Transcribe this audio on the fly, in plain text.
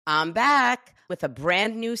I'm back with a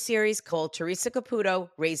brand new series called Teresa Caputo,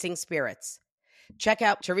 Raising Spirits. Check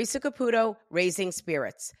out Teresa Caputo, Raising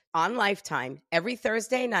Spirits on Lifetime every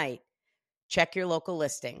Thursday night. Check your local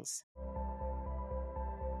listings.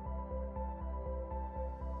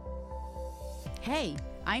 Hey,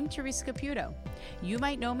 I'm Teresa Caputo. You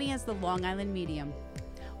might know me as the Long Island Medium.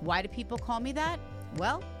 Why do people call me that?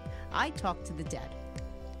 Well, I talk to the dead.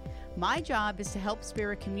 My job is to help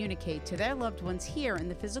spirit communicate to their loved ones here in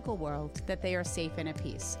the physical world that they are safe and at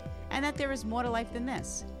peace, and that there is more to life than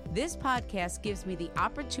this. This podcast gives me the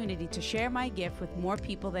opportunity to share my gift with more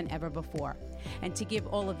people than ever before, and to give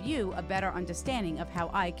all of you a better understanding of how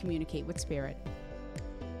I communicate with spirit.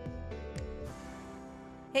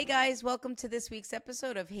 Hey guys, welcome to this week's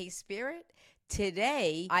episode of Hey Spirit.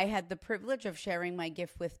 Today, I had the privilege of sharing my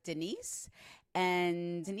gift with Denise,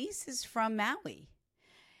 and Denise is from Maui.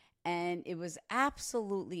 And it was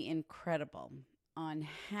absolutely incredible on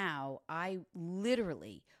how I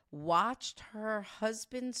literally watched her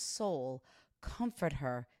husband's soul comfort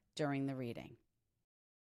her during the reading.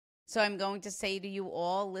 So I'm going to say to you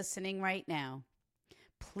all listening right now,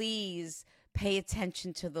 please pay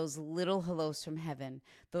attention to those little hellos from heaven,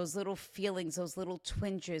 those little feelings, those little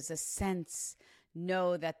twinges, a sense.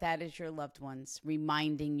 Know that that is your loved ones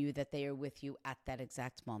reminding you that they are with you at that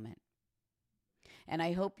exact moment. And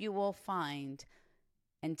I hope you will find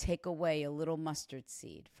and take away a little mustard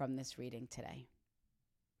seed from this reading today.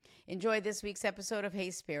 Enjoy this week's episode of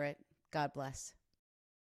Hey Spirit. God bless.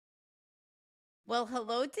 Well,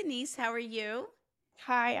 hello, Denise. How are you?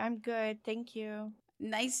 Hi, I'm good. Thank you.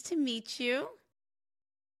 Nice to meet you.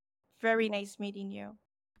 Very nice meeting you.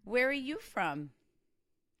 Where are you from?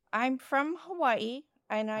 I'm from Hawaii,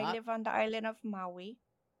 and I live on the island of Maui.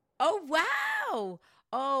 Oh, wow.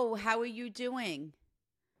 Oh, how are you doing?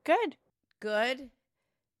 Good. Good?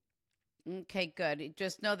 Okay, good.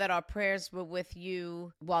 Just know that our prayers were with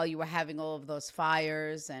you while you were having all of those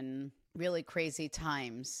fires and really crazy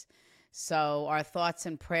times. So our thoughts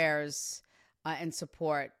and prayers and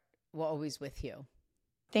support were always with you.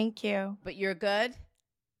 Thank you. But you're good?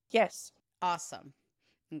 Yes. Awesome.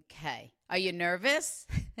 Okay. Are you nervous?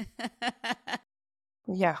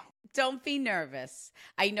 Yeah. Don't be nervous.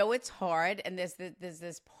 I know it's hard, and there's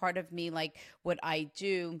this part of me, like what I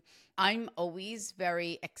do. I'm always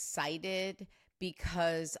very excited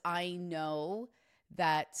because I know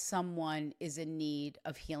that someone is in need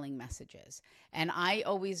of healing messages. And I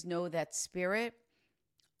always know that spirit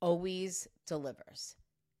always delivers.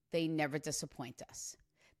 They never disappoint us.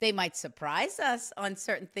 They might surprise us on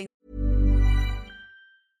certain things.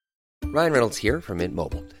 Ryan Reynolds here from Mint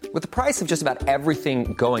Mobile. With the price of just about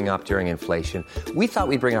everything going up during inflation, we thought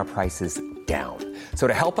we'd bring our prices down. So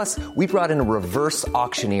to help us, we brought in a reverse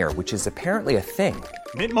auctioneer, which is apparently a thing.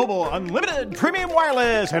 Mint Mobile Unlimited Premium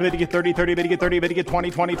Wireless. How to get 30, 30, bit to get 30, bit to get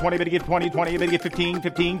 20, 20, 20, bit to get 20, 20, bit to get 15,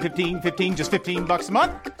 15, 15, 15, just $15 a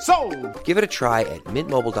month? Sold! Give it a try at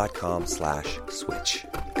mintmobile.com/switch.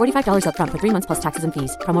 $45 up front for 3 months plus taxes and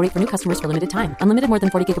fees. Promo rate for new customers for limited time. Unlimited more than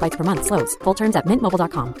 40 gigabytes per month. Slows full terms at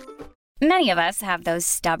mintmobile.com. Many of us have those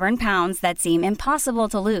stubborn pounds that seem impossible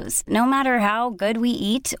to lose, no matter how good we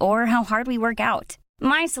eat or how hard we work out.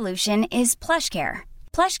 My solution is PlushCare.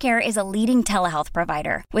 PlushCare is a leading telehealth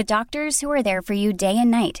provider with doctors who are there for you day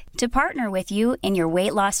and night to partner with you in your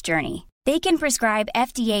weight loss journey. They can prescribe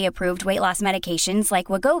FDA-approved weight loss medications like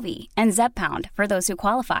Wegovy and Zepbound for those who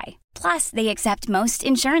qualify. Plus, they accept most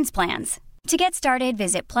insurance plans. To get started,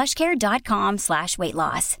 visit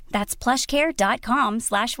plushcare.com/weightloss. That's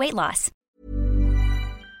plushcare.com/weightloss.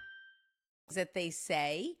 That they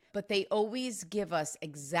say, but they always give us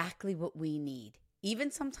exactly what we need, even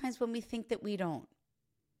sometimes when we think that we don't.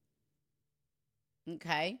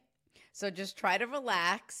 Okay? So just try to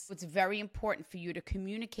relax. It's very important for you to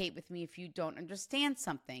communicate with me if you don't understand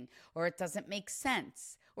something or it doesn't make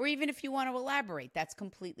sense. Or even if you want to elaborate, that's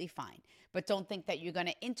completely fine. But don't think that you're going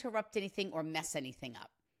to interrupt anything or mess anything up.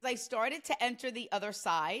 I started to enter the other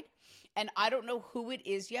side, and I don't know who it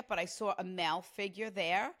is yet, but I saw a male figure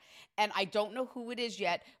there, and I don't know who it is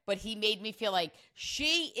yet, but he made me feel like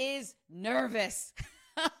she is nervous.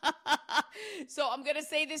 So I'm going to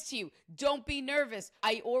say this to you. Don't be nervous.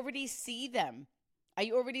 I already see them. I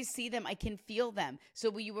can feel them. So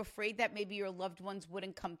were you afraid that maybe your loved ones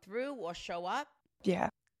wouldn't come through or show up? Yeah.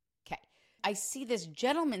 Okay. I see this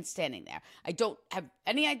gentleman standing there. I don't have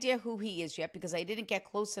any idea who he is yet because I didn't get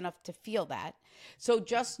close enough to feel that. So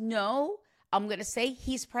just know, I'm going to say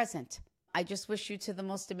he's present. I just wish you to the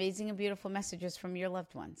most amazing and beautiful messages from your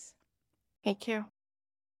loved ones. Thank you.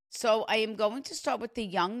 So I am going to start with the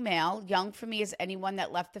young male. Young for me is anyone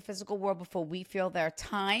that left the physical world before we feel their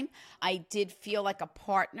time. I did feel like a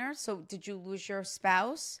partner. So did you lose your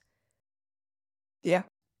spouse? Yeah.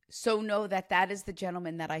 So know that that is the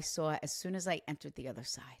gentleman that I saw as soon as I entered the other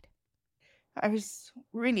side. I was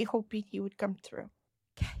really hoping he would come through.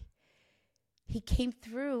 Okay. He came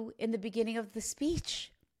through in the beginning of the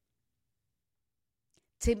speech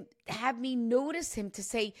to have me notice him, to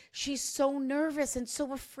say, she's so nervous and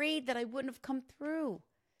so afraid that I wouldn't have come through.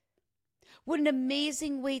 What an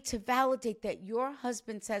amazing way to validate that your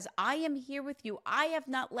husband says, I am here with you. I have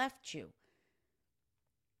not left you.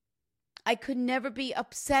 I could never be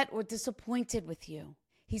upset or disappointed with you.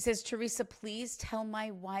 He says, Teresa, please tell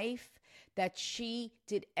my wife that she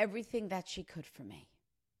did everything that she could for me.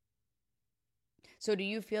 So do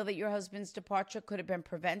you feel that your husband's departure could have been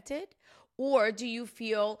prevented? Or do you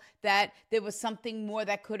feel that there was something more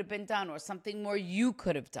that could have been done or something more you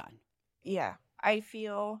could have done? Yeah. I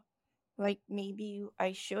feel like maybe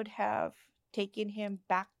I should have taken him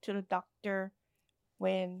back to the doctor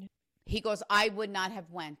when He goes, I would not have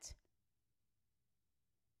went.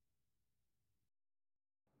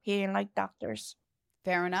 he didn't like doctors.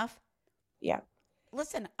 Fair enough? Yeah.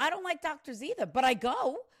 Listen, I don't like doctors either, but I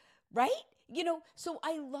go, right? So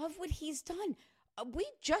I love what he's done. We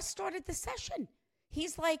just started the session.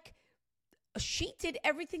 He's like, she did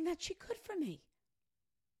everything that she could for me.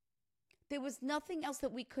 There was nothing else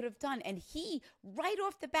that we could have done. And he, right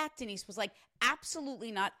off the bat, Denise, was like,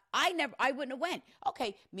 absolutely not. I wouldn't have went.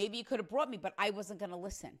 Okay, maybe you could have brought me, but I wasn't going to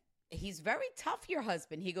listen. He's very tough, your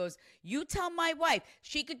husband. He goes, you tell my wife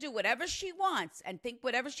she could do whatever she wants and think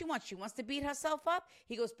whatever she wants. She wants to beat herself up.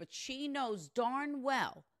 He goes, but she knows darn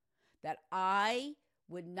well that I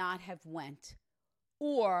would not have went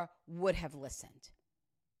or would have listened.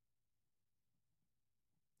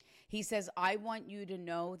 He says, I want you to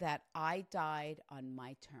know that I died on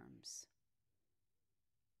my terms.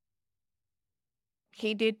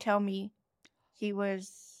 He did tell me he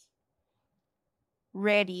was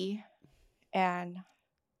ready and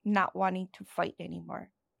not wanting to fight anymore.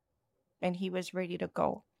 And he was ready to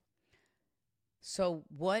go. So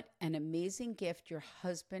what an amazing gift your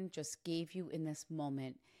husband just gave you in this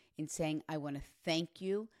moment in saying, I want to thank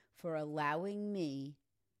you for allowing me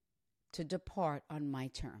to depart on my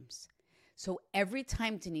terms. So every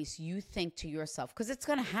time, Denise, you think to yourself, because it's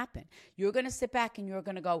going to happen, you're going to sit back and you're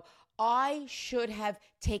going to go, I should have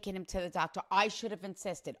taken him to the doctor. I should have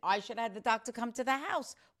insisted. I should have had the doctor come to the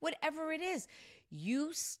house, whatever it is.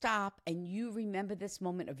 You stop and you remember this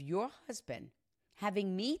moment of your husband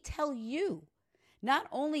having me tell you, not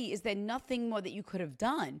only is there nothing more that you could have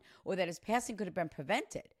done or that his passing could have been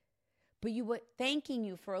prevented, but you were thanking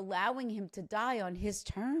you for allowing him to die on his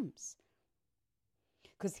terms.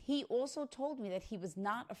 Because he also told me that he was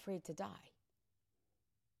not afraid to die.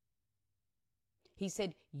 He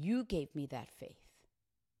said, you gave me that faith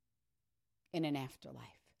in an afterlife.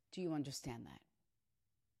 Do you understand that?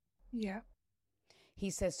 Yeah.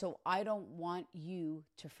 He says, so I don't want you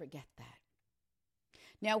to forget that.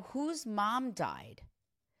 Now, whose mom died?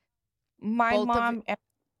 My Both mom,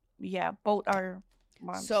 yeah, both are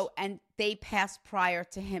moms. So, and they passed prior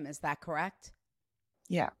to him, is that correct?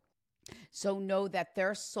 Yeah. So know that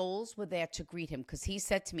their souls were there to greet him, because he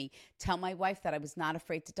said to me, tell my wife that I was not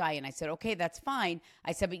afraid to die. And I said, okay, that's fine.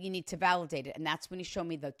 I said, but you need to validate it. And that's when he showed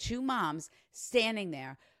me the two moms standing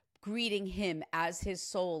there greeting him as his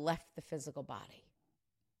soul left the physical body.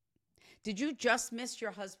 Did you just miss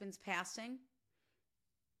your husband's passing?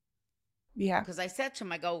 Yeah. Because I said to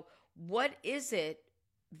him, I go, what is it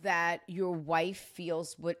that your wife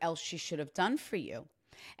feels what else she should have done for you?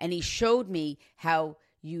 And he showed me how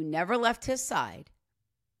you never left his side,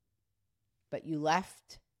 but you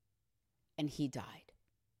left and he died.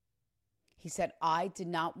 He said, I did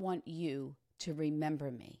not want you to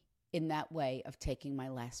remember me in that way of taking my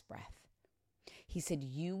last breath. He said,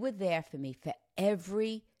 you were there for me for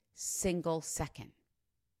every single second.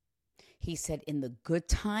 He said, in the good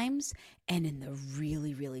times and in the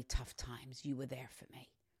really, really tough times, you were there for me.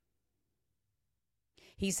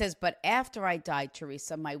 He says, but after I died,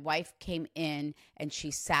 Teresa, my wife came in and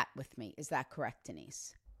she sat with me. Is that correct,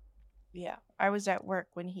 Denise? Yeah. I was at work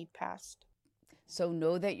when he passed. So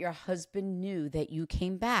know that your husband knew that you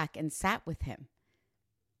came back and sat with him.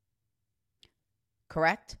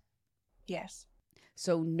 Correct? Yes.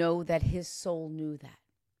 So know that his soul knew that.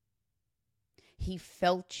 He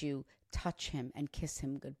felt you touch him and kiss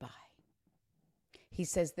him goodbye. He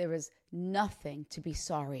says there is nothing to be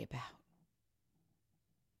sorry about.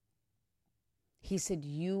 He said,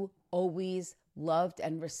 you always loved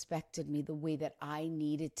and respected me the way that I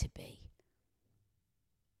needed to be.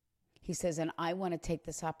 He says, and I want to take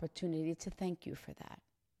this opportunity to thank you for that.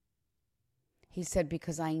 He said,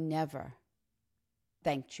 because I never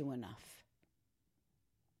thanked you enough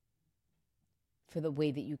for the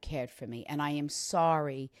way that you cared for me. And I am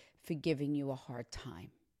sorry for giving you a hard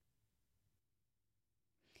time.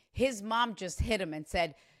 His mom just hit him and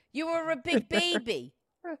said, you were a big baby.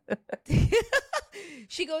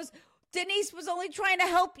 She goes, Denise was only trying to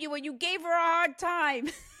help you and you gave her a hard time.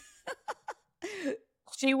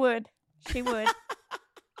 She would. She would.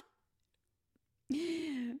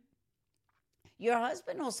 Your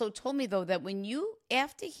husband also told me, though, that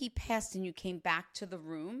after he passed and you came back to the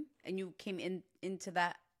room and you came into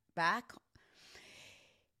that back,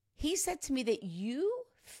 he said to me that you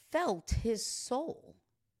felt his soul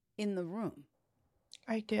in the room.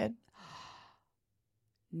 I did.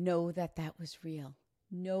 Know that was real.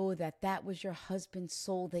 Know that was your husband's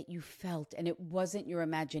soul that you felt, and it wasn't your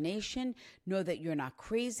imagination. Know that you're not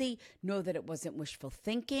crazy. Know that it wasn't wishful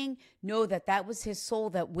thinking. Know that was his soul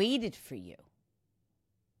that waited for you.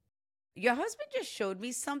 Your husband just showed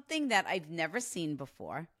me something that I've never seen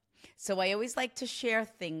before. So I always like to share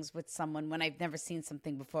things with someone when I've never seen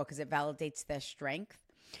something before because it validates their strength.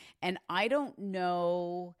 And I don't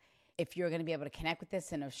know if you're going to be able to connect with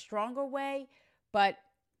this in a stronger way, but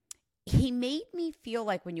he made me feel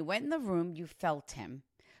like when you went in the room, you felt him.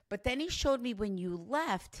 But then he showed me when you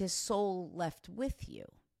left, his soul left with you.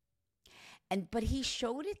 But he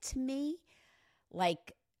showed it to me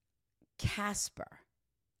like Casper.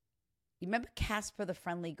 You remember Casper, the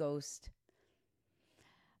friendly ghost?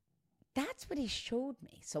 That's what he showed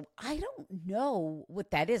me. So I don't know what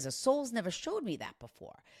that is. A soul's never showed me that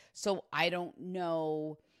before. So I don't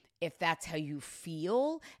know if that's how you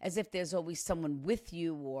feel, as if there's always someone with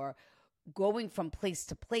you or going from place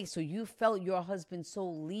to place. So you felt your husband's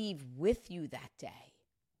soul leave with you that day.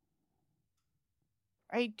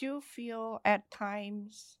 I do feel at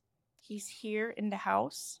times he's here in the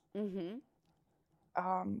house. Mm-hmm.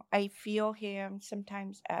 I feel him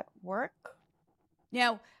sometimes at work.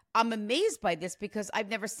 Now, I'm amazed by this because I've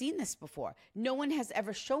never seen this before. No one has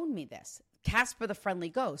ever shown me this. Casper, the friendly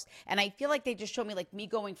ghost. And I feel like they just show me like me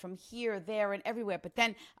going from here, there, and everywhere. But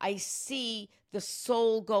then I see the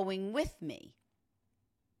soul going with me.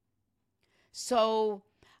 So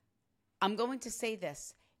I'm going to say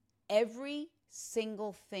this. Every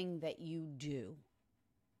single thing that you do,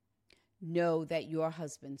 know that your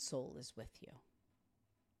husband's soul is with you.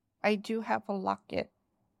 I do have a locket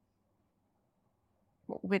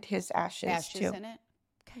with his ashes too. In it?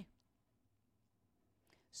 Okay.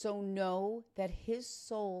 So know that his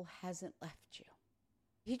soul hasn't left you.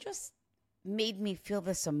 He just made me feel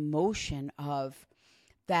this emotion of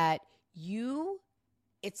that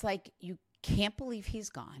it's like you can't believe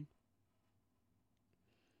he's gone,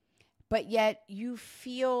 but yet you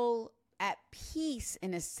feel at peace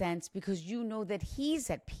in a sense because you know that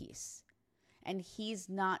he's at peace and he's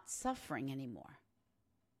not suffering anymore.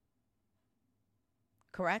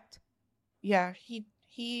 Correct? Yeah,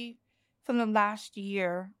 he from the last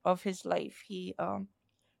year of his life, he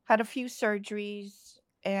had a few surgeries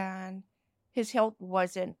and his health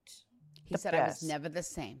wasn't He said best. I was never the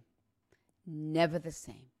same. Never the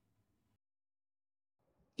same.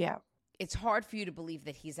 Yeah. It's hard for you to believe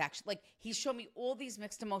that he's actually, like, he's shown me all these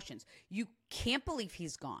mixed emotions. You can't believe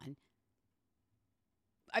he's gone.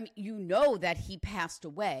 I mean, you know that he passed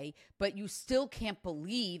away, but you still can't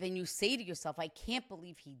believe, and you say to yourself, I can't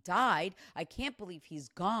believe he died. I can't believe he's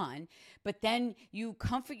gone. But then you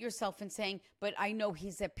comfort yourself in saying, but I know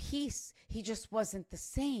he's at peace. He just wasn't the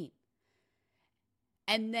same.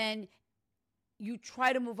 And then you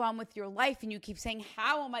try to move on with your life, and you keep saying,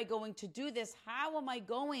 how am I going to do this? How am I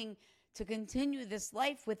going to continue this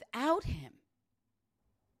life without him?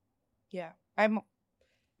 Yeah. I'm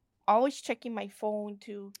always checking my phone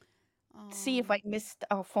to see if I missed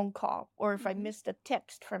a phone call or if I missed a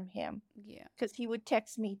text from him. Yeah. Because he would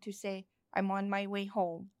text me to say, I'm on my way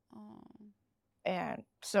home. Oh. And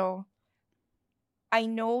so I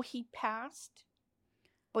know he passed,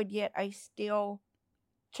 but yet I still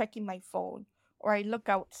checking my phone or I look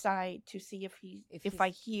outside to see if I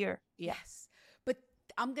hear. Yes. But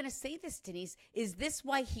I'm going to say this, Denise, is this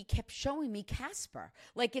why he kept showing me Casper?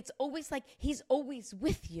 Like, it's always like he's always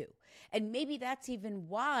with you. And maybe that's even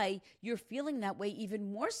why you're feeling that way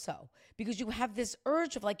even more so, because you have this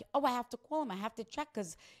urge of like, oh, I have to call him. I have to check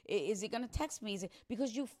because is he going to text me?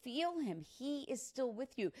 Because you feel him. He is still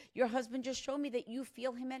with you. Your husband just showed me that you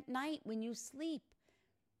feel him at night when you sleep.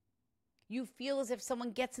 You feel as if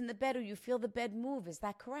someone gets in the bed or you feel the bed move. Is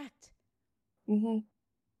that correct? Mm-hmm.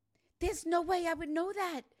 There's no way I would know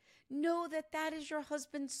that. Know that that is your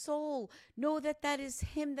husband's soul. Know that that is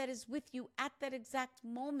him that is with you at that exact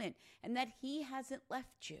moment and that he hasn't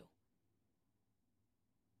left you.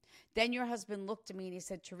 Then your husband looked at me and he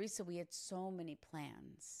said, Teresa, we had so many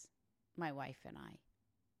plans, my wife and I.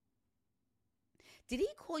 Did he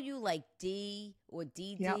call you like D or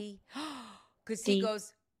DD? Yep. Because D.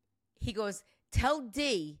 he goes, tell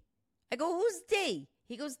D. I go, who's D?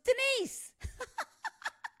 He goes, Denise.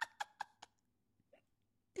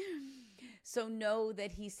 So know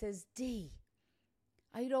that he says, D,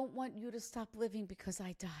 I don't want you to stop living because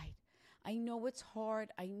I died. I know it's hard.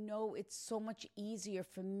 I know it's so much easier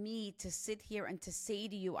for me to sit here and to say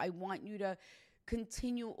to you, I want you to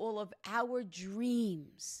continue all of our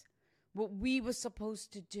dreams, what we were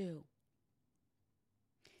supposed to do.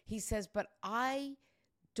 He says, but I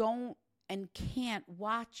don't and can't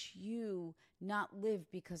watch you not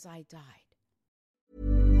live because I died.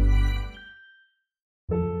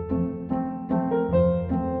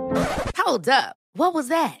 Hold up. What was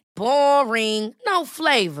that? Boring. No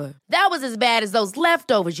flavor. That was as bad as those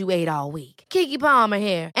leftovers you ate all week. Keke Palmer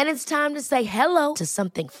here. And it's time to say hello to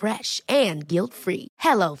something fresh and guilt-free.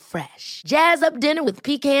 Hello Fresh. Jazz up dinner with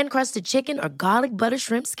pecan-crusted chicken or garlic butter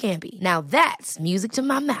shrimp scampi. Now that's music to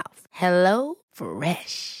my mouth. Hello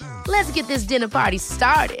Fresh. Let's get this dinner party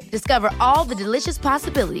started. Discover all the delicious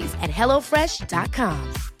possibilities at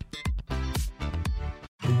hellofresh.com.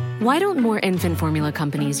 Why don't more infant formula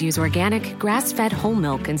companies use organic, grass-fed whole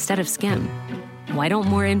milk instead of skim? Why don't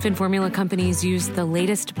more infant formula companies use the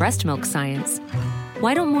latest breast milk science?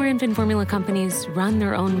 Why don't more infant formula companies run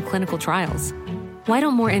their own clinical trials? Why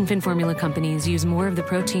don't more infant formula companies use more of the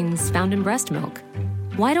proteins found in breast milk?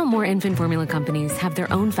 Why don't more infant formula companies have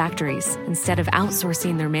their own factories instead of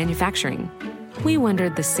outsourcing their manufacturing? We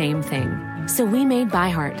wondered the same thing. So we made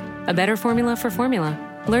ByHeart, a better formula for formula.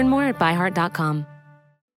 Learn more at byheart.com.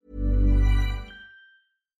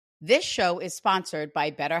 This show is sponsored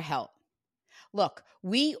by BetterHelp. Look,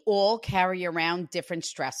 we all carry around different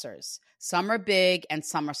stressors. Some are big and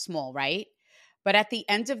some are small, right? But at the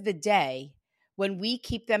end of the day, when we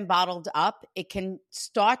keep them bottled up, it can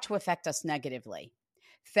start to affect us negatively.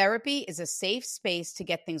 Therapy is a safe space to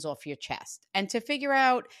get things off your chest and to figure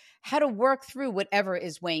out how to work through whatever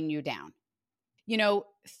is weighing you down. You know,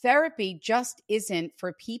 therapy just isn't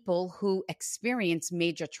for people who experience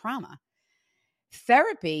major trauma.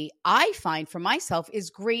 Therapy, I find for myself, is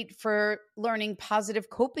great for learning positive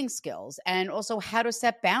coping skills and also how to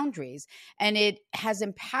set boundaries. And it has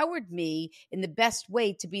empowered me in the best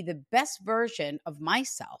way to be the best version of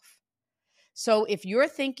myself. So if you're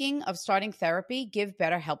thinking of starting therapy, give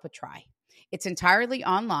BetterHelp a try. It's entirely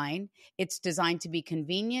online. It's designed to be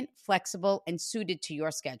convenient, flexible, and suited to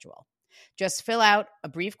your schedule. Just fill out a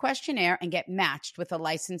brief questionnaire and get matched with a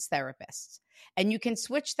licensed therapist. And you can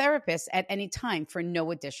switch therapists at any time for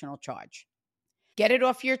no additional charge. Get it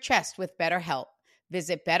off your chest with BetterHelp.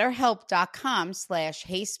 Visit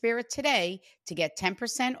BetterHelp.com/HeySpirit today to get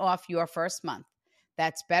 10% off your first month.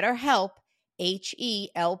 That's BetterHelp,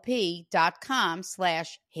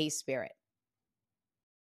 HELP.com/HeySpirit.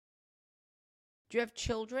 Do you have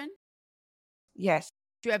children? Yes.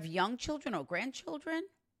 Do you have young children or grandchildren?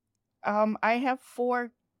 I have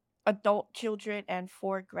 4 adult children and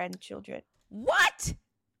 4 grandchildren. What?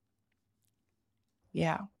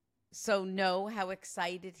 Yeah. So know how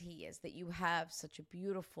excited he is that you have such a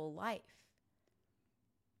beautiful life.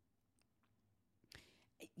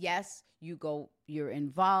 Yes, you're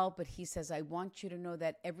involved, but he says, I want you to know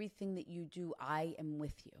that everything that you do, I am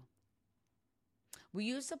with you. Were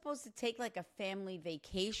you supposed to take like a family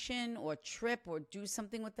vacation or trip or do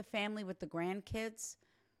something with the family, with the grandkids?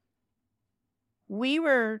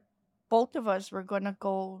 Both of us were going to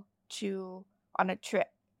go on a trip.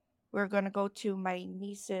 We are going to go to my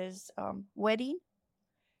niece's wedding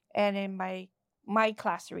and in my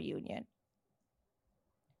class reunion.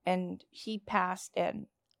 And he passed and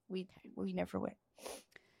we never went.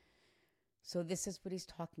 So this is what he's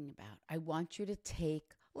talking about. I want you to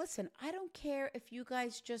listen, I don't care if you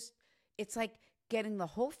guys it's like getting the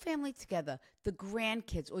whole family together, the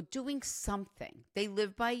grandkids, or doing something. They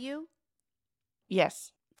live by you?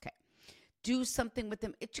 Yes. Okay. Do something with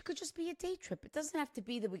them. It could just be a day trip. It doesn't have to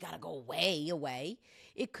be that we got to go way away.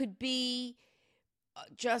 It could be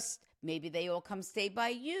just maybe they all come stay by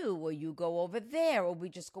you, or you go over there, or we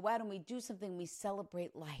just go out and we do something. We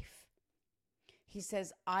celebrate life. He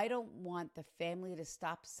says, I don't want the family to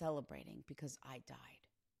stop celebrating because I died.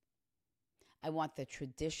 I want the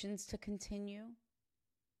traditions to continue.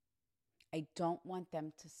 I don't want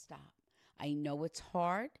them to stop. I know it's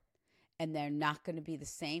hard. and they're not going to be the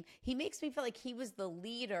same. He makes me feel like he was the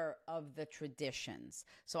leader of the traditions.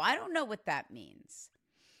 So I don't know what that means.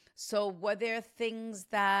 So were there things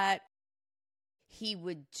that he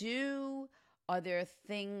would do? Are there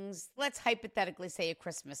things, let's hypothetically say at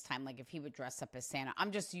Christmas time, like if he would dress up as Santa.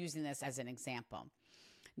 I'm just using this as an example.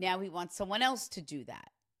 Now he wants someone else to do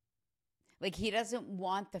that. Like he doesn't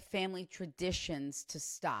want the family traditions to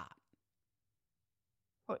stop.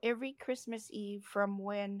 Well, every Christmas Eve from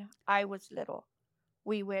when I was little,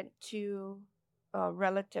 we went to a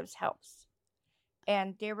relative's house.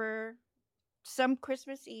 And there were some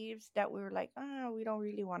Christmas Eves that we were like, oh, we don't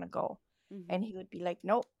really want to go. Mm-hmm. And he would be like,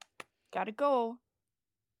 nope, gotta go.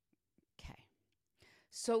 Okay.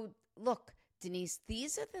 So look, Denise,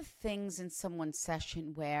 these are the things in someone's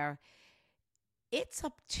session where it's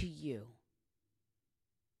up to you.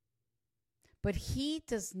 But he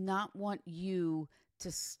does not want you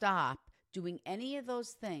to stop doing any of those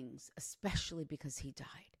things, especially because he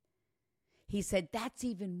died. He said that's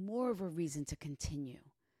even more of a reason to continue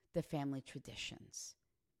the family traditions.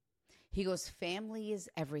 He goes, family is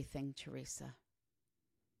everything, Teresa.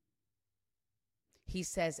 He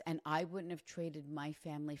says, and I wouldn't have traded my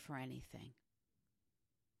family for anything.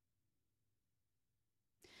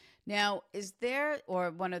 Now, is there, or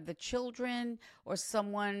one of the children, or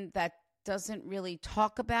someone that doesn't really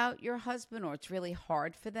talk about your husband, or it's really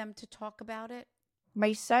hard for them to talk about it?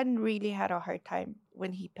 My son really had a hard time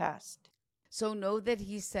when he passed. So know that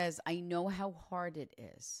he says, I know how hard it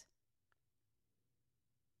is.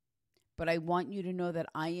 But I want you to know that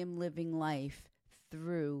I am living life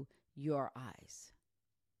through your eyes.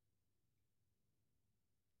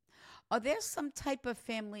 Are there some type of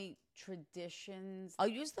family traditions? I'll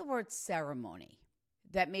use the word ceremony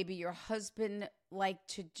that maybe your husband liked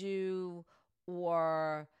to do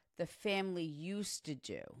or the family used to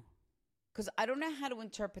do. Because I don't know how to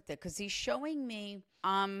interpret that, because he's showing me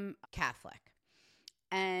I'm Catholic.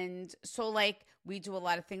 And so like we do a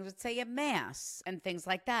lot of things, let's say a mass and things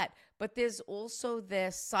like that. But there's also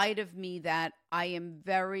this side of me that I am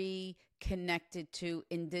very connected to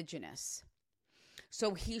indigenous.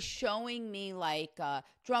 So he's showing me like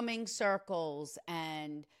drumming circles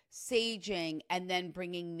and saging and then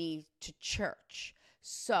bringing me to church.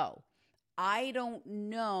 So I don't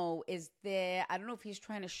know, I don't know if he's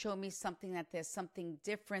trying to show me something that there's something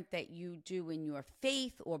different that you do in your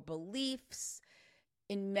faith or beliefs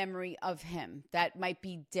in memory of him that might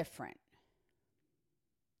be different.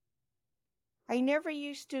 I never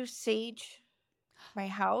used to sage my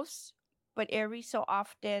house, but every so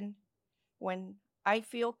often when I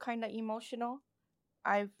feel kind of emotional,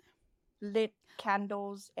 I've lit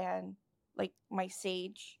candles and like my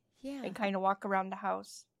sage and kind of walk around the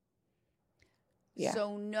house. Yeah.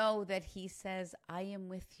 So know that he says, I am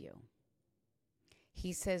with you.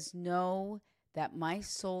 He says, know that my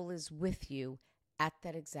soul is with you at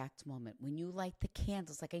that exact moment. When you light the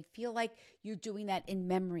candles, like I feel like you're doing that in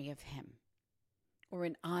memory of him or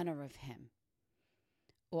in honor of him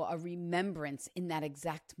or a remembrance in that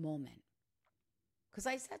exact moment. Because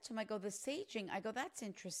I said to him, I go, the saging, I go, that's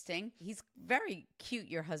interesting. He's very cute,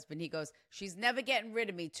 your husband. He goes, she's never getting rid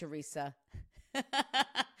of me, Teresa.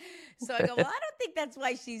 So I go, well, I don't think that's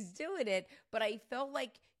why she's doing it. But I felt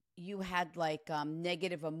like you had like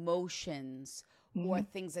negative emotions or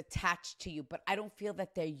things attached to you. But I don't feel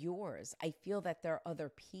that they're yours. I feel that they're other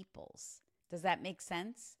people's. Does that make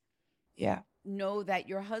sense? Yeah. Know that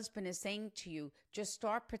your husband is saying to you, just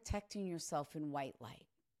start protecting yourself in white light.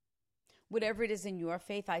 Whatever it is in your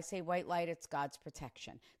faith, I say white light, it's God's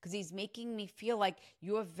protection. Because he's making me feel like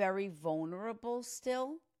you're very vulnerable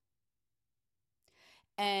still.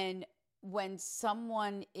 And when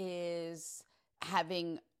someone is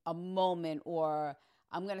having a moment or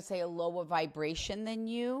I'm going to say a lower vibration than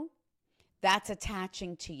you, that's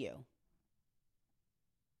attaching to you.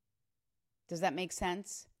 Does that make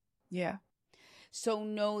sense? Yeah. So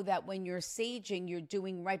know that when you're saging, you're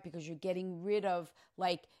doing right because you're getting rid of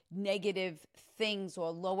like negative things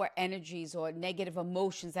or lower energies or negative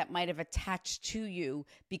emotions that might have attached to you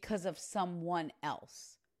because of someone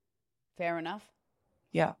else. Fair enough?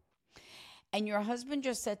 Yeah. And your husband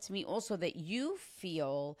just said to me also that you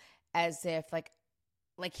feel as if like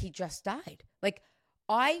he just died. Like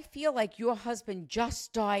I feel like your husband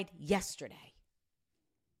just died yesterday.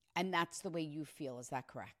 And that's the way you feel. Is that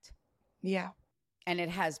correct? Yeah. And it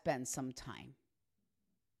has been some time.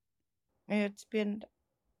 It's been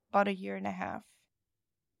about a year and a half.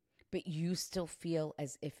 But you still feel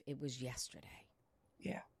as if it was yesterday.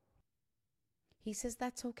 Yeah. He says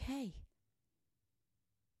that's okay.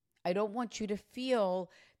 I don't want you to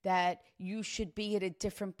feel that you should be at a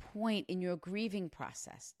different point in your grieving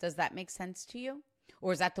process. Does that make sense to you?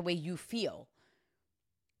 Or is that the way you feel?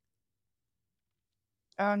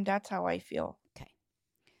 That's how I feel. Okay.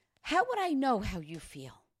 How would I know how you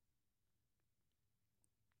feel?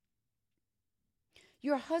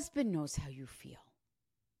 Your husband knows how you feel.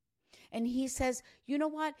 And he says, you know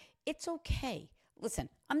what? It's okay. Listen,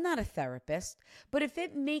 I'm not a therapist, but if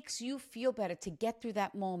it makes you feel better to get through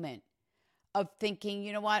that moment of thinking,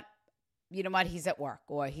 you know what, he's at work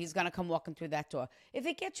or he's going to come walking through that door. If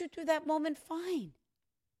it gets you through that moment, fine.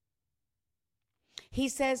 He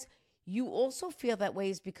says, you also feel that way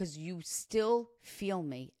is because you still feel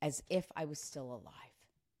me as if I was still alive.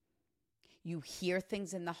 You hear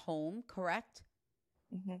things in the home, correct?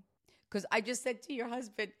 Because I just said to your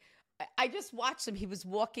husband, I just watched him. He was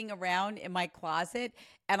walking around in my closet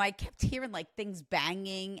and I kept hearing like things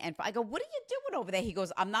banging. And I go, what are you doing over there? He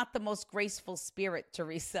goes, I'm not the most graceful spirit,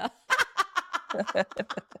 Teresa.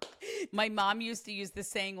 My mom used to use the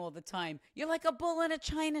saying all the time. You're like a bull in a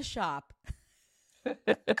china shop.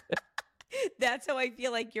 That's how I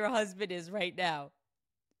feel like your husband is right now.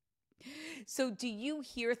 So do you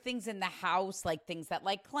hear things in the house, like things that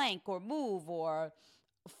like clank or move or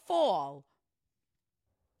fall?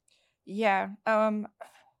 Yeah.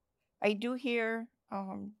 I do hear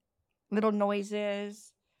little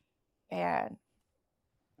noises, and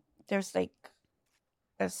there's like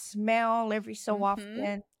a smell every so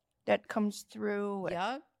often that comes through.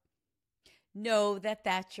 Yep. Know that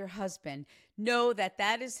that's your husband. Know that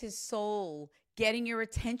that is his soul getting your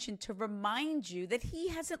attention to remind you that he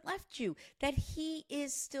hasn't left you, that he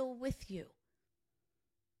is still with you.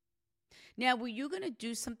 Now, were you going to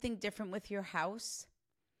do something different with your house?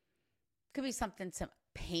 Could be something, some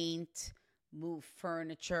paint, move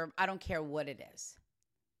furniture. I don't care what it is.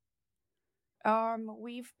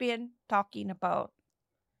 We've been talking about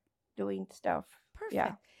doing stuff. Perfect.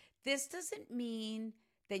 Yeah. This doesn't mean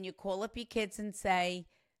then you call up your kids and say,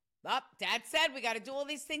 Dad said we got to do all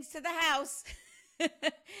these things to the house.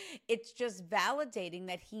 It's just validating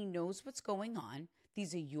that he knows what's going on.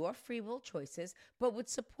 These are your free will choices, but would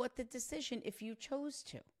support the decision if you chose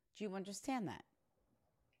to. Do you understand that?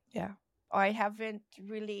 Yeah. I haven't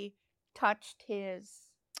really touched his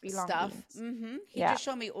belongings. Stuff. He just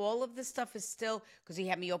showed me all of the stuff is still, because he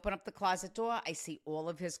had me open up the closet door. I see all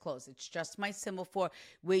of his clothes. It's just my symbol for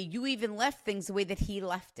where you even left things the way that he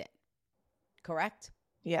left it. Correct?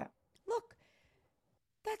 Yeah. Look,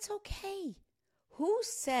 that's okay. Who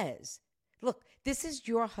says, look, this is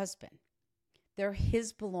your husband. They're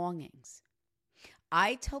his belongings.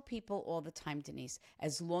 I tell people all the time, Denise,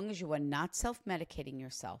 as long as you are not self-medicating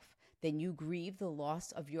yourself, then you grieve the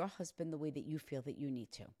loss of your husband the way that you feel that you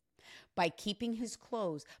need to. By keeping his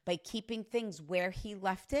clothes, by keeping things where he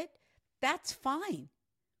left it, that's fine.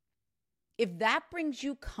 If that brings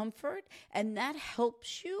you comfort and that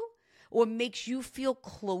helps you or makes you feel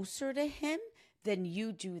closer to him, then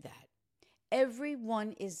you do that.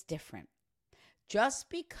 Everyone is different. Just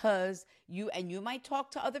because you might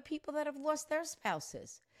talk to other people that have lost their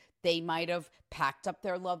spouses. They might have packed up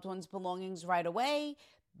their loved ones' belongings right away,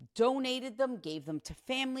 donated them, gave them to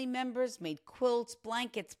family members, made quilts,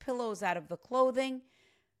 blankets, pillows out of the clothing.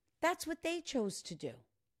 That's what they chose to do.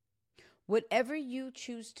 Whatever you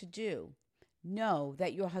choose to do, know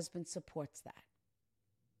that your husband supports that.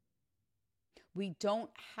 We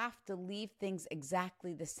don't have to leave things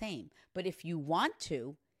exactly the same. But if you want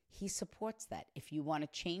to, he supports that. If you want to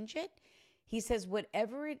change it, he says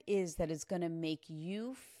whatever it is that is going to make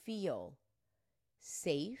you feel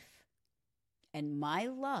safe and my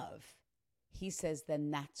love, he says,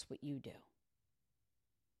 then that's what you do.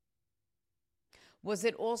 Was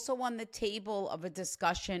it also on the table of a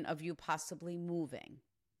discussion of you possibly moving?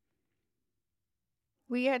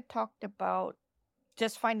 We had talked about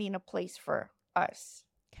just finding a place for us.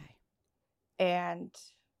 Okay. And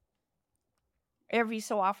every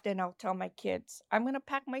so often I'll tell my kids, I'm going to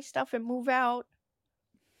pack my stuff and move out,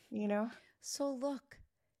 you know? So look,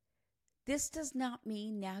 this does not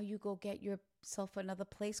mean now you go get yourself another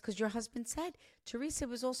place, because your husband said, Teresa,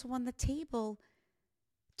 was also on the table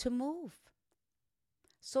to move.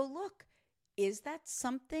 So look, is that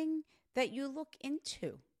something that you look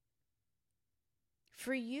into?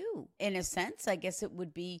 For you, in a sense, I guess it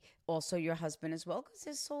would be also your husband as well, because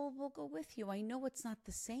his soul will go with you. I know it's not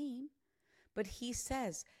the same, but he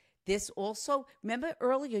says this also. Remember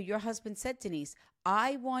earlier, your husband said, Denise,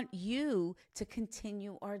 I want you to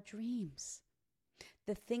continue our dreams,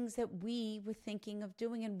 the things that we were thinking of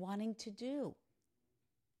doing and wanting to do.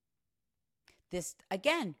 This,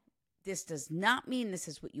 again, this does not mean this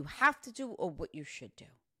is what you have to do or what you should do.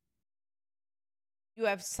 You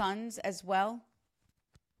have sons as well?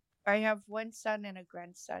 I have one son and a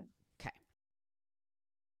grandson. Okay.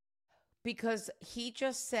 Because he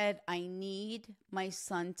just said, I need my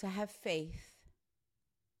son to have faith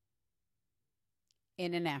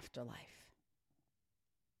in an afterlife.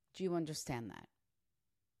 Do you understand that?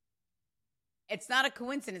 It's not a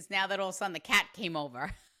coincidence now that all of a sudden the cat came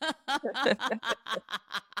over. Look at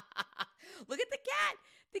the cat.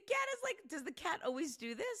 The cat is like, does the cat always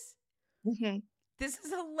do this? Mm-hmm. This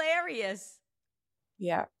is hilarious.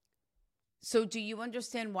 Yeah. So do you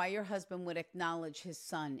understand why your husband would acknowledge his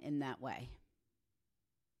son in that way?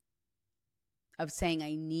 Of saying,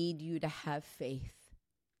 I need you to have faith.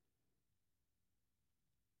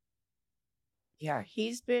 Yeah.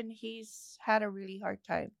 He's had a really hard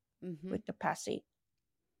time with the passing.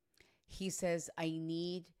 He says, I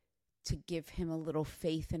need to give him a little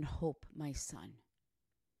faith and hope, my son.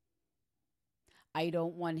 I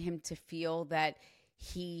don't want him to feel that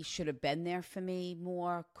he should have been there for me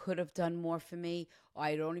more, could have done more for me. Or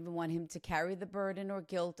I don't even want him to carry the burden or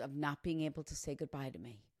guilt of not being able to say goodbye to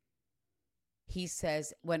me. He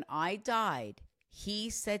says, when I died, he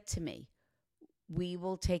said to me, we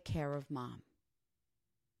will take care of Mom.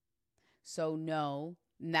 So no,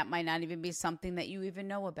 and that might not even be something that you even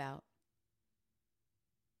know about.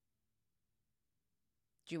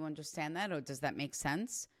 Do you understand that, or does that make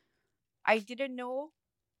sense? I didn't know,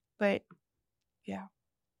 but yeah.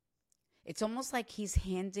 It's almost like he's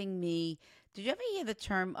handing me, did you ever hear the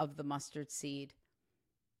term of the mustard seed?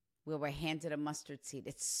 Where we're handed a mustard seed.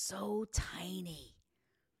 It's so tiny,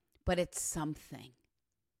 but it's something.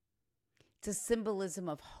 It's a symbolism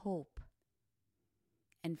of hope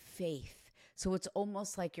and faith. So it's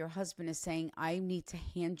almost like your husband is saying, I need to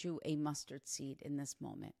hand you a mustard seed in this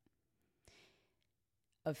moment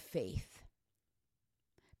of faith.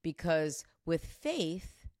 Because with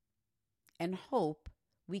faith and hope,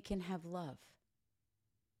 we can have love.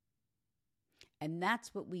 And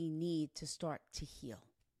that's what we need to start to heal.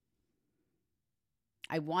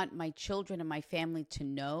 I want my children and my family to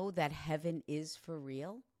know that heaven is for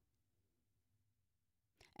real.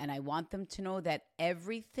 And I want them to know that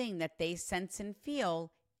everything that they sense and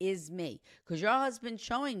feel is me. Because your husband's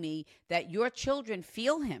showing me that your children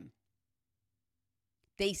feel him.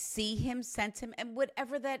 They see him, sense him, and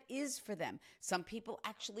whatever that is for them. Some people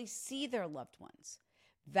actually see their loved ones,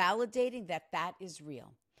 validating that that is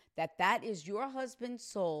real, that that is your husband's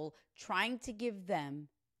soul trying to give them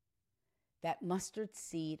that mustard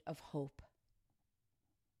seed of hope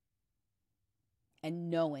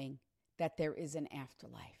and knowing that there is an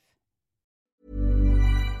afterlife.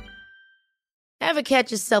 Ever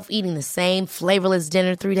catch yourself eating the same flavorless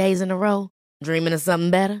dinner 3 days in a row? Dreaming of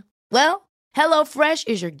something better? Well, HelloFresh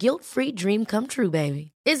is your guilt-free dream come true,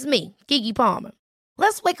 baby. It's me, Keke Palmer.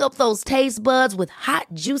 Let's wake up those taste buds with hot,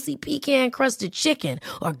 juicy pecan-crusted chicken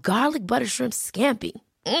or garlic butter shrimp scampi.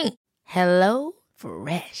 Hello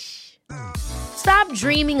Fresh. Stop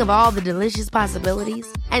dreaming of all the delicious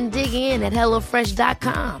possibilities and dig in at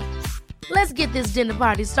HelloFresh.com. Let's get this dinner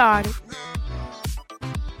party started.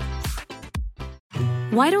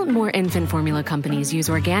 Why don't more infant formula companies use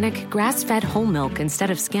organic, grass-fed whole milk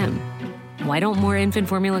instead of skim? Why don't more infant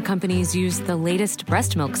formula companies use the latest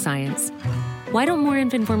breast milk science? Why don't more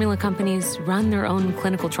infant formula companies run their own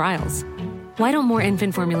clinical trials? Why don't more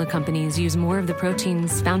infant formula companies use more of the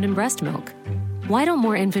proteins found in breast milk? Why don't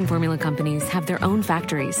more infant formula companies have their own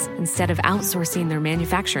factories instead of outsourcing their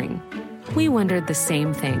manufacturing? We wondered the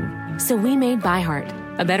same thing. So we made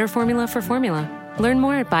ByHeart, a better formula for formula. Learn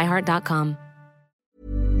more at byheart.com.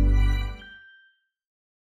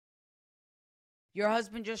 Your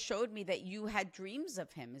husband just showed me that you had dreams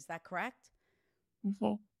of him. Is that correct?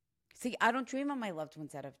 Mm-hmm. See, I don't dream of my loved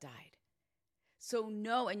ones that have died. So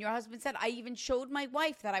no, and your husband said, I even showed my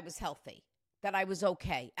wife that I was healthy, that I was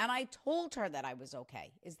okay. And I told her that I was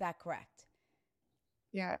okay. Is that correct?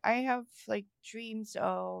 Yeah, I have like dreams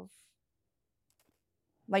of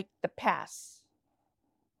like the past.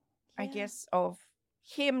 I guess of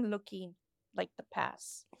him looking like the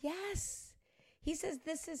past. Yes. He says,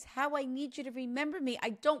 this is how I need you to remember me. I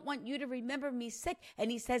don't want you to remember me sick. And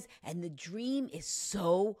he says, and the dream is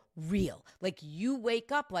so real. Like you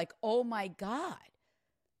wake up like, oh my God.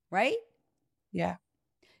 Right? Yeah.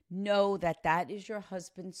 Know that that is your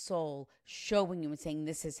husband's soul showing you and saying,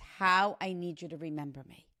 this is how I need you to remember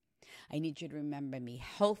me. I need you to remember me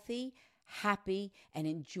healthy, happy, and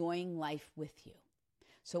enjoying life with you.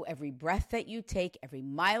 So every breath that you take, every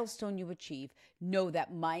milestone you achieve, know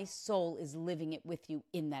that my soul is living it with you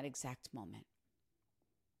in that exact moment.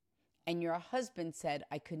 And your husband said,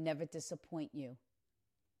 I could never disappoint you.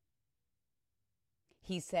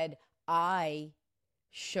 He said, I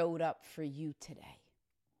showed up for you today.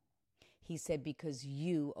 He said, because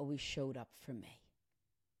you always showed up for me.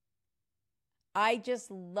 I just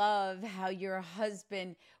love how your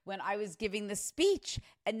husband, when I was giving the speech,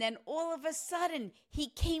 and then all of a sudden he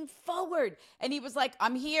came forward and he was like,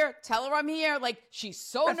 I'm here. Tell her I'm here. Like, she's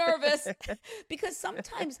so nervous. Because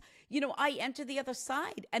sometimes, I enter the other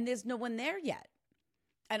side and there's no one there yet.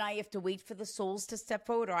 And I have to wait for the souls to step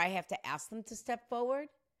forward, or I have to ask them to step forward.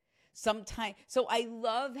 Sometimes. So I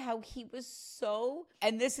love how he was so,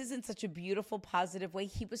 and this is in such a beautiful, positive way,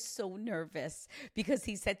 he was so nervous because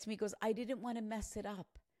he said to me, he goes, I didn't want to mess it up.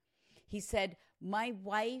 He said, my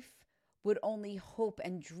wife would only hope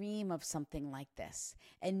and dream of something like this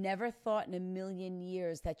and never thought in a million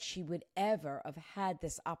years that she would ever have had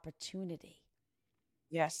this opportunity.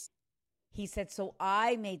 Yes. He said, so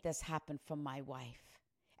I made this happen for my wife.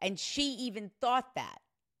 And she even thought that.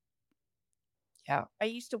 Yeah. I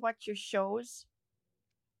used to watch your shows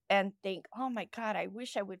and think, oh my God, I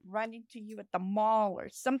wish I would run into you at the mall or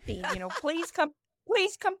something, please come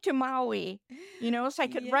to Maui, so I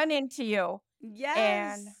could run into you. Yes.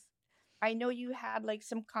 And I know you had like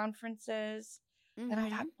some conferences and I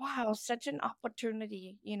thought, wow, such an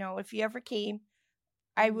opportunity. If you ever came,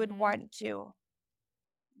 I would want to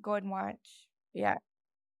go and watch. Yeah.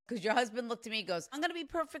 Because your husband looked at me and goes, I'm going to be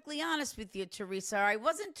perfectly honest with you, Teresa. I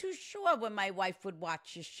wasn't too sure when my wife would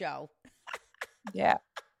watch your show. Yeah.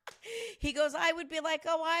 He goes, I would be like,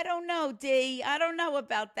 oh, I don't know, D. I don't know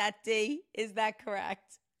about that, D. Is that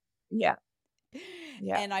correct? Yeah.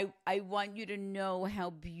 Yeah. And I want you to know how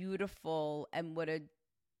beautiful and what a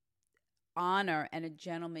honor and a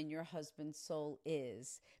gentleman your husband's soul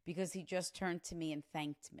is, because he just turned to me and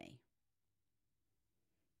thanked me.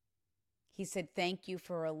 He said, thank you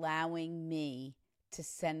for allowing me to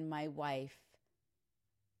send my wife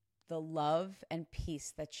the love and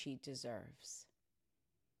peace that she deserves.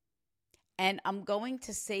 And I'm going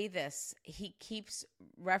to say this. He keeps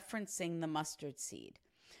referencing the mustard seed.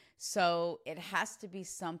 So it has to be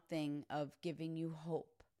something of giving you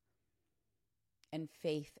hope and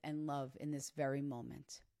faith and love in this very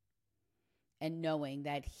moment. And knowing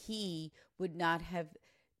that he would not have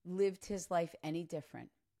lived his life any different.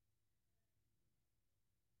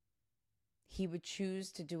 He would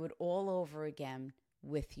choose to do it all over again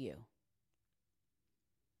with you.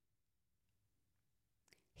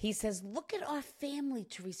 He says, look at our family,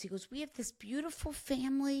 Teresa. He goes, we have this beautiful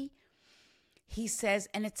family. He says,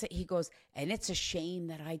 and it's a shame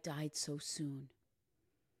that I died so soon.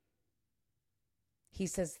 He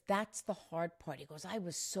says, that's the hard part. He goes, I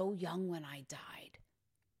was so young when I died.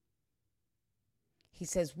 He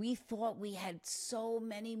says, we thought we had so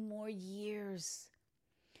many more years.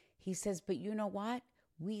 He says, but you know what?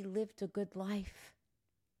 We lived a good life.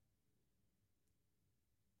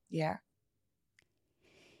 Yeah.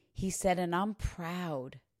 He said, and I'm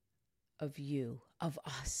proud of you, of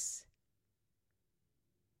us.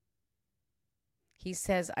 He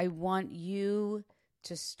says, I want you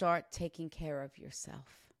to start taking care of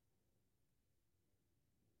yourself.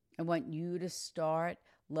 I want you to start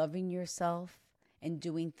loving yourself and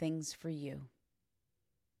doing things for you.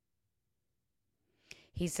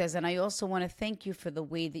 He says, and I also want to thank you for the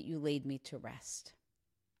way that you laid me to rest.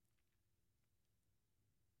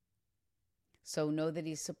 So know that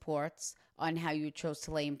he supports on how you chose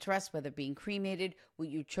to lay him to rest, whether being cremated, what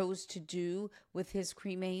you chose to do with his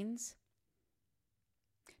cremains.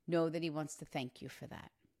 Know that he wants to thank you for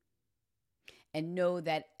that. And know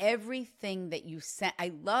that everything that you sent,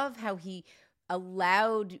 I love how he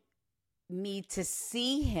allowed me to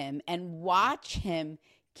see him and watch him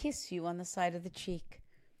kiss you on the side of the cheek.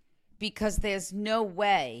 Because there's no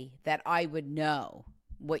way that I would know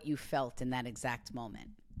what you felt in that exact moment,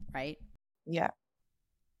 right? Yeah.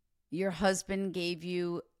 Your husband gave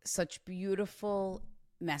you such beautiful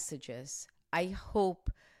messages. I hope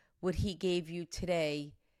what he gave you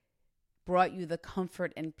today brought you the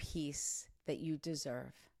comfort and peace that you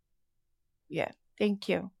deserve. Yeah. Thank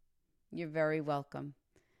you. You're very welcome.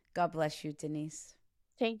 God bless you, Denise.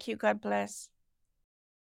 Thank you. God bless.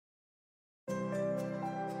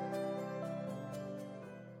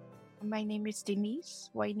 My name is Denise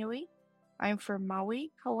Wainui. I'm from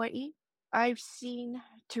Maui, Hawaii. I've seen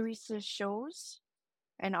Teresa's shows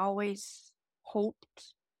and always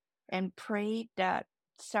hoped and prayed that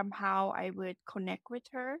somehow I would connect with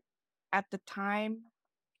her. At the time,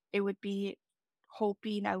 it would be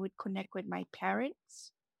hoping I would connect with my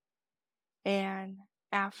parents. And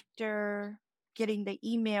after getting the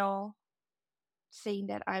email saying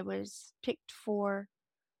that I was picked for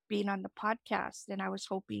being on the podcast, then I was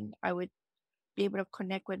hoping I would be able to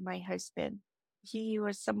connect with my husband. He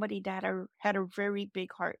was somebody that had a very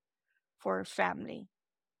big heart for family.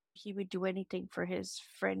 He would do anything for his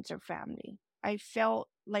friends or family. I felt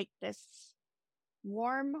like this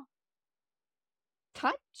warm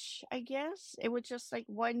touch, I guess. It was just like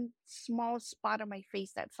one small spot on my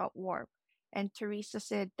face that felt warm. And Teresa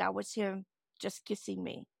said that was him just kissing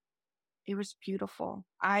me. It was beautiful.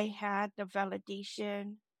 I had the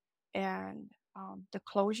validation and the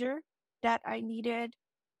closure that I needed.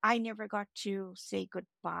 I never got to say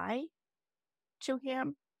goodbye to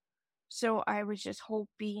him. So I was just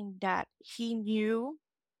hoping that he knew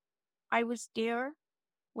I was there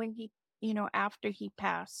when after he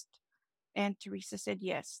passed. And Teresa said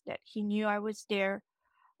yes, that he knew I was there.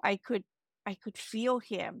 I could feel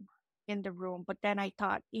him in the room, but then I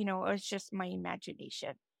thought, it was just my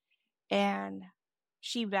imagination. And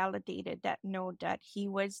she validated that no, that he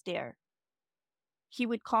was there. He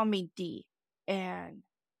would call me D. And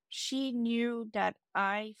she knew that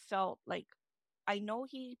I felt like I know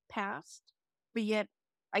he passed, but yet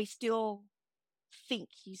I still think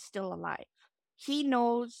he's still alive. He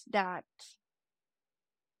knows that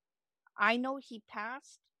I know he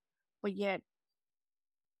passed, but yet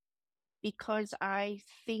because I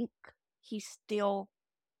think he's still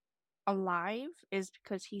alive is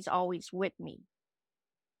because he's always with me.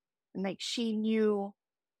 And like she knew,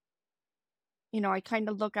 I kind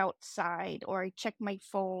of look outside or I check my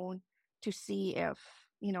phone to see if,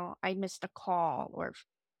 I missed a call or if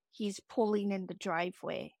he's pulling in the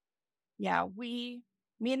driveway. Yeah, me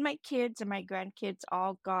and my kids and my grandkids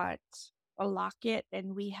all got a locket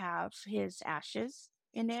and we have his ashes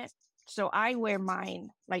in it. So I wear mine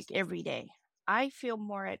like every day. I feel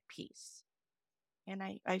more at peace and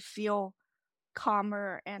I feel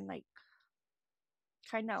calmer and like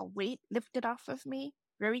kind of weight lifted off of me.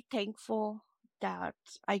 Very thankful that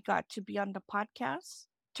I got to be on the podcast.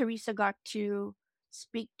 Teresa got to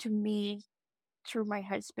speak to me through my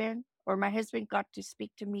husband, or my husband got to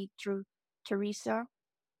speak to me through Teresa.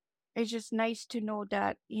 It's just nice to know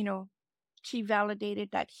that, she validated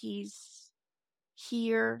that he's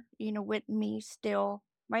here, with me still.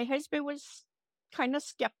 My husband was kind of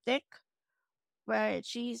skeptic, but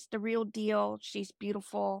she's the real deal. She's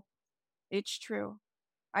beautiful. It's true.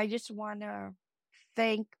 I just want to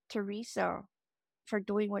thank Teresa for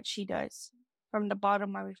doing what she does from the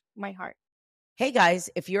bottom of my heart. Hey guys,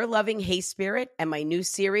 if you're loving Hey Spirit and my new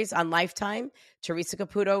series on Lifetime, Teresa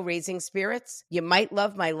Caputo Raising Spirits, you might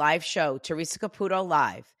love my live show, Teresa Caputo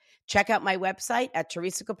Live. Check out my website at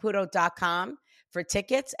teresacaputo.com for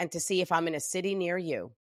tickets and to see if I'm in a city near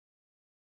you.